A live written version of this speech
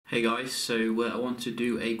Hey guys, so I want to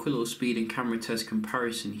do a quick little speed and camera test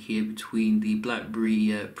comparison here between the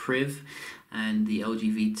Blackberry Priv and the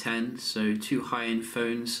LG V10. So two high-end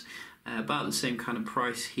phones, about the same kind of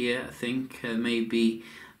price here. I think maybe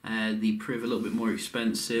the Priv a little bit more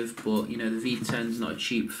expensive, but you know, the V10 is not a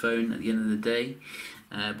cheap phone at the end of the day.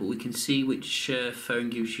 But we can see which phone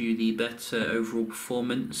gives you the better overall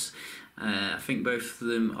performance. I think both of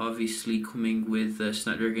them obviously coming with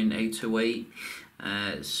Snapdragon 808.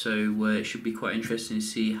 So it should be quite interesting to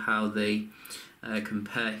see how they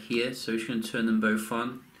compare here. So we're just going to turn them both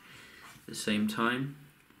on at the same time.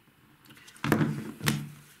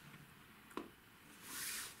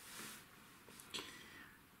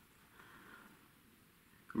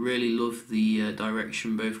 Really love the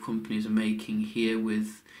direction both companies are making here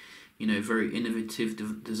with, you know, very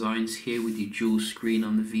innovative designs here with the dual screen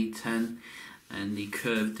on the V10 and the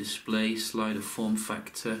curved display slider form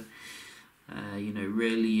factor. You know,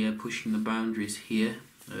 really pushing the boundaries here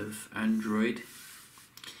of Android.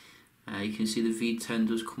 You can see the V10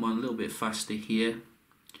 does come on a little bit faster here,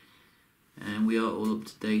 and we are all up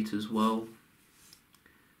to date as well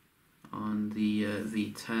on the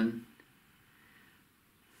V10.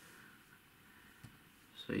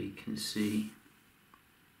 So you can see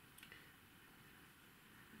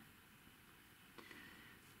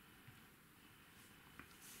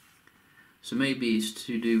so maybe it's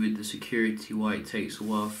to do with the security why it takes a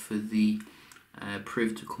while for the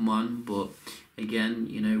Priv to come on, but again,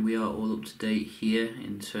 you know, we are all up to date here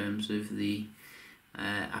in terms of the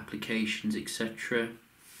applications, etc.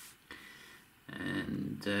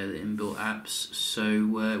 and the inbuilt apps. So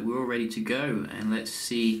we're all ready to go, and let's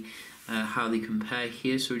see how they compare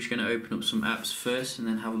here. So we're just going to open up some apps first and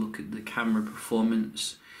then have a look at the camera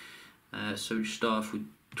performance. So we'll start off with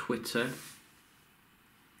Twitter.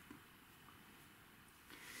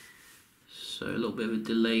 So a little bit of a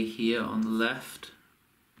delay here on the left.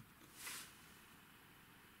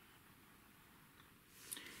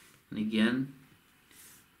 And again.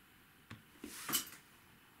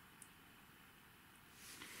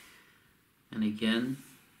 And again.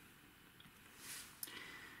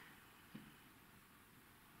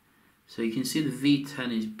 So you can see the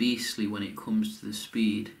V10 is beastly when it comes to the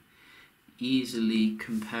speed, easily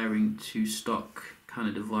comparing to stock kind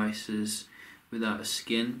of devices without a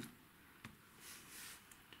skin.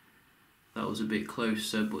 That was a bit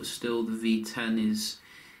closer, but still the V10 is,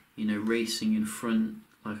 you know, racing in front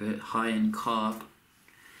like a high-end car.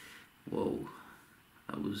 Whoa,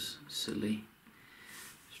 that was silly.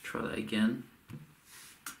 Let's try that again.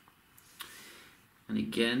 And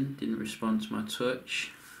again, didn't respond to my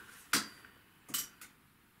touch.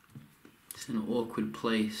 It's in an awkward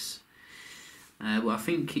place. But I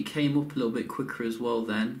think it came up a little bit quicker as well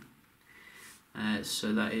then.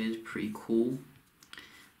 So that is pretty cool.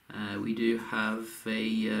 We do have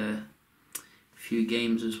a few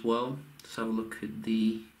games as well. Let's have a look at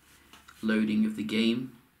the loading of the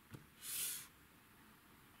game.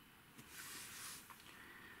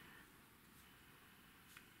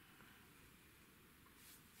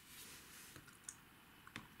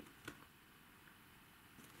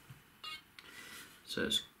 So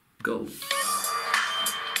let's go.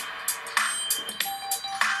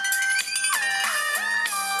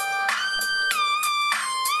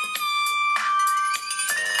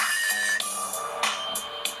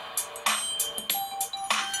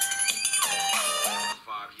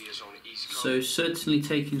 So certainly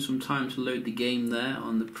taking some time to load the game there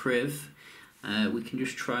on the Priv. We can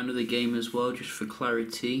just try another game as well, just for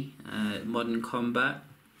clarity. Modern Combat.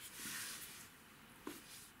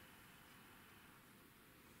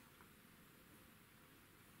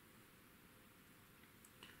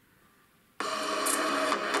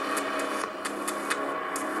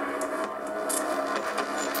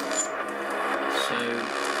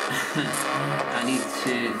 I need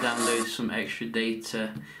to download some extra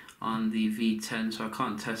data on the V10, so I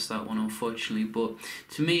can't test that one unfortunately, but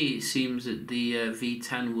to me it seems that the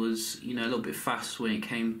V10 was, you know, a little bit fast when it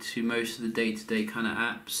came to most of the day-to-day kind of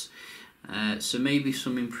apps. So maybe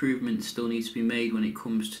some improvement still needs to be made when it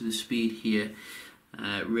comes to the speed here,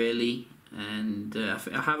 really. And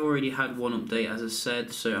I have already had one update, as I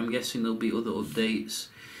said, so I'm guessing there'll be other updates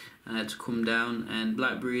to come down. And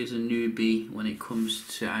Blackberry is a newbie when it comes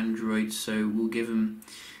to Android, so we'll give them,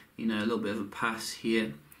 you know, a little bit of a pass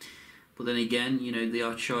here. But then again, you know, they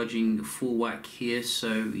are charging full whack here,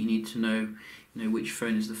 so you need to know, you know, which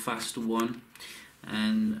phone is the faster one.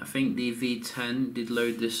 And I think the V10 did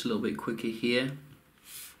load this a little bit quicker here.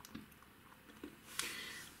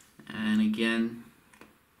 And again,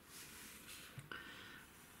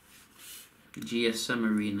 GSM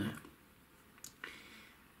Arena.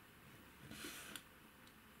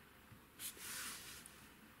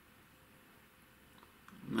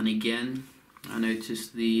 again, I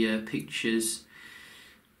noticed the pictures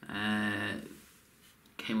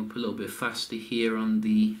came up a little bit faster here on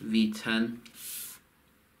the V10.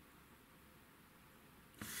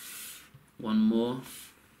 One more.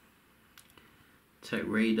 Tech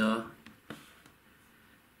radar.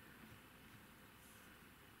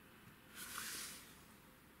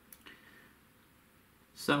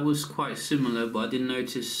 So that was quite similar, but I did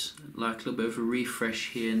notice like a little bit of a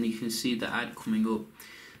refresh here, and you can see the ad coming up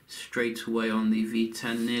straight away on the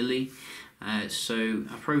V10 nearly. So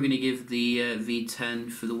I'm probably going to give the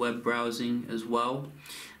V10 for the web browsing as well.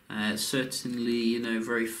 Certainly, you know,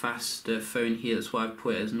 very fast phone here. That's why I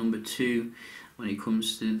put it as number 2 when it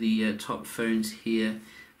comes to the top phones here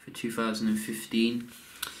for 2015.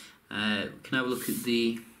 We can have a look at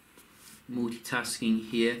the multitasking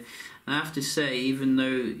here. And I have to say, even though,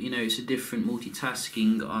 you know, it's a different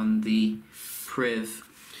multitasking on the Priv,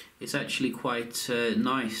 it's actually quite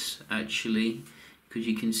nice actually, because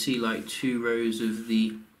you can see like 2 rows of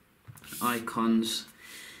the icons,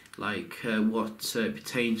 like what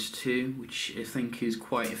pertains to, which I think is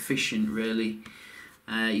quite efficient really.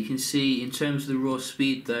 You can see in terms of the raw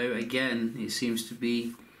speed though, again it seems to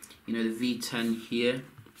be, you know, the V10 here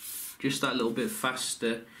just that little bit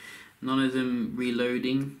faster. None of them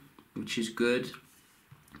reloading, which is good.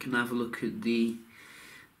 You can have a look at the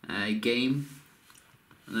game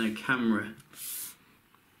and then camera.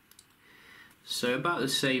 So about the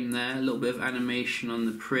same there, a little bit of animation on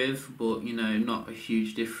the Priv, but you know, not a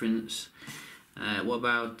huge difference. What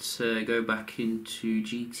about go back into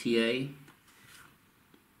GTA?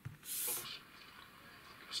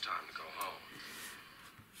 It's time to go home.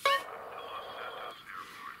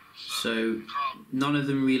 So none of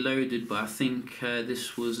them reloaded, but I think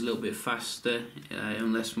this was a little bit faster,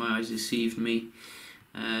 unless my eyes deceived me.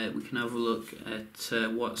 We can have a look at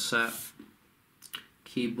WhatsApp.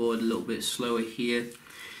 Keyboard a little bit slower here.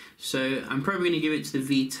 So I'm probably going to give it to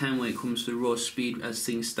the V10 when it comes to raw speed as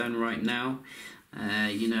things stand right now.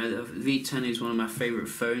 You know, the V10 is one of my favourite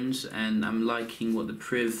phones, and I'm liking what the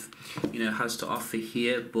Priv, you know, has to offer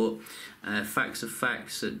here. But facts are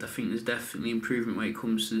facts. That I think there's definitely improvement when it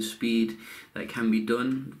comes to the speed that can be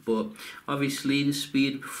done. But obviously, the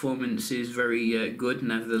speed performance is very good,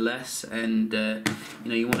 nevertheless. And you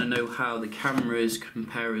know, you want to know how the cameras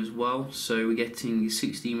compare as well. So we're getting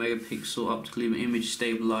 16 megapixel optical image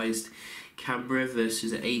stabilized camera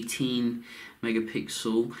versus an 18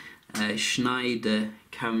 megapixel. Schneider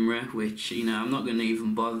camera, which, you know, I'm not going to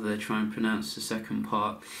even bother trying to pronounce the second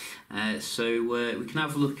part. So we can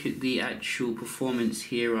have a look at the actual performance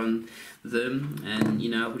here on them, and you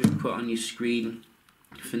know, I'll just put it on your screen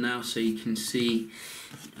for now so you can see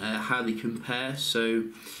how they compare. So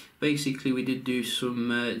basically we did do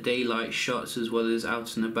some daylight shots as well as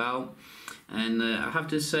out and about, and I have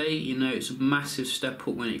to say, you know, it's a massive step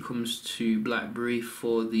up when it comes to Blackberry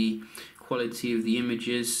for the quality of the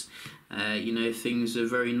images. You know, things are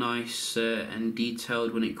very nice and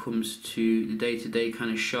detailed when it comes to the day-to-day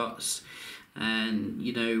kind of shots, and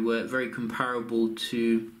you know, very comparable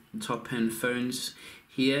to top-end phones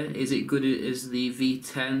here. Is it good as the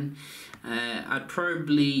V10? I'd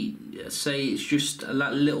probably say it's just a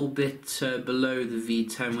little bit below the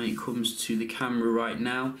V10 when it comes to the camera right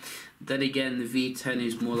now. Then again, the V10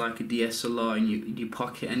 is more like a DSLR in your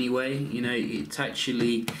pocket anyway. You know, it's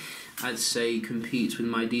actually, I'd say, competes with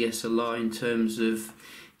my DSLR in terms of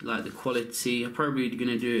like the quality. I'm probably going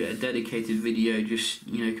to do a dedicated video just,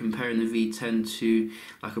 you know, comparing the V10 to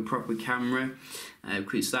like a proper camera,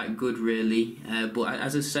 because it's that good really. But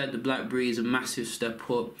as I said, the Blackberry is a massive step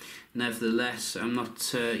up. Nevertheless, I'm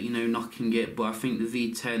not you know, knocking it, but I think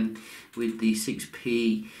the V10 with the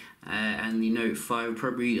 6P and the Note 5 are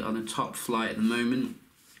probably on the top flight at the moment.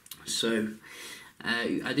 So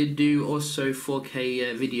I did do also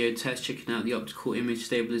 4K video test checking out the optical image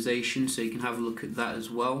stabilization, so you can have a look at that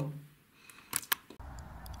as well.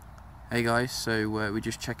 Hey guys, so we're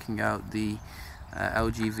just checking out the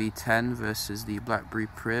LG V10 versus the Blackberry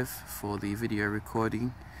Priv for the video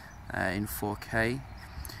recording in 4K.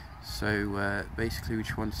 So basically we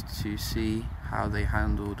just wanted to see how they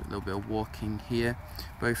handled a little bit of walking here.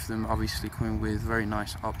 Both of them obviously coming with very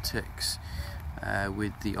nice optics,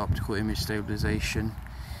 with the optical image stabilization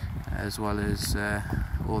as well as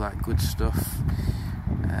all that good stuff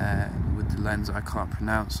with the lens I can't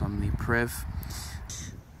pronounce on the Priv.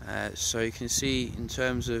 So you can see in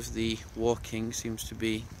terms of the walking seems to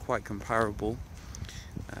be quite comparable,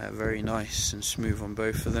 very nice and smooth on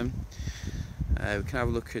both of them. We can have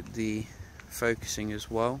a look at the focusing as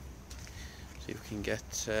well, see if we can get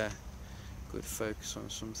good focus on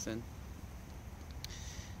something.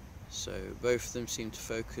 So both of them seem to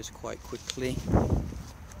focus quite quickly,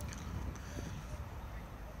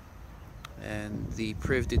 and the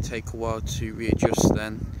Priv did take a while to readjust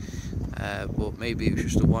then, but maybe it was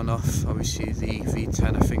just a one-off. Obviously the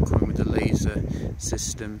V10 I think coming with the laser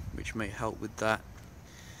system, which may help with that.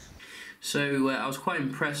 So I was quite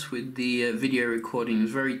impressed with the video recording. It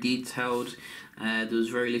was very detailed. There was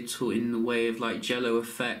very little in the way of like jello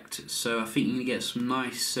effect, so I think you're going to get some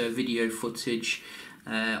nice video footage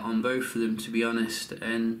on both of them, to be honest.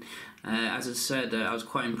 And as I said, I was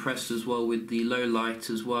quite impressed as well with the low light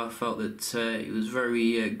as well. I felt that it was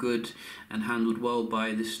very good and handled well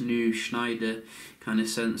by this new Schneider kind of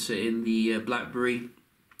sensor in the Blackberry.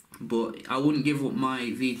 But I wouldn't give up my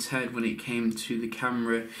V10 when it came to the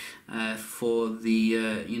camera for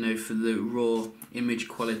the for the raw image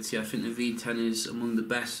quality. I think the V10 is among the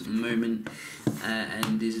best at the moment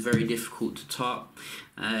and is very difficult to top.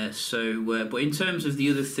 But in terms of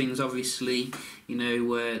the other things, obviously,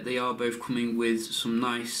 they are both coming with some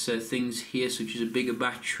nice things here, such as a bigger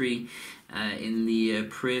battery in the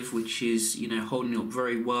Priv, which is holding up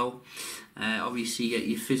very well. Obviously, you get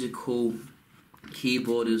your physical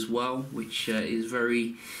keyboard as well, which is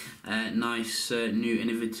very nice, new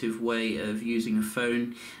innovative way of using a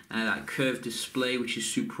phone. That curved display, which is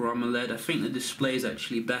Super AMOLED. I think the display is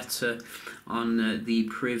actually better on the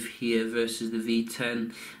Priv here versus the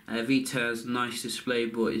V10. V10 has a nice display,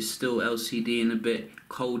 but it's still LCD and a bit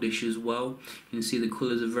coldish as well. You can see the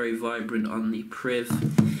colours are very vibrant on the Priv.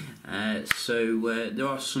 There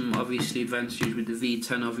are some obviously advantages with the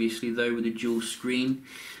V10, obviously though, with the dual screen,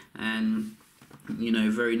 and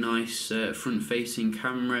very nice front-facing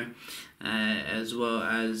camera, as well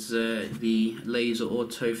as the laser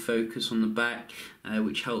autofocus on the back,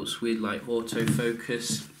 which helps with like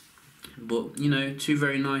autofocus. But two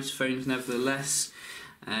very nice phones nevertheless,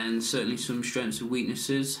 and certainly some strengths and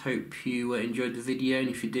weaknesses. Hope you enjoyed the video, and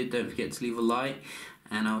if you did, don't forget to leave a like,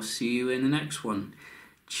 and I'll see you in the next one.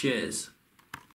 Cheers.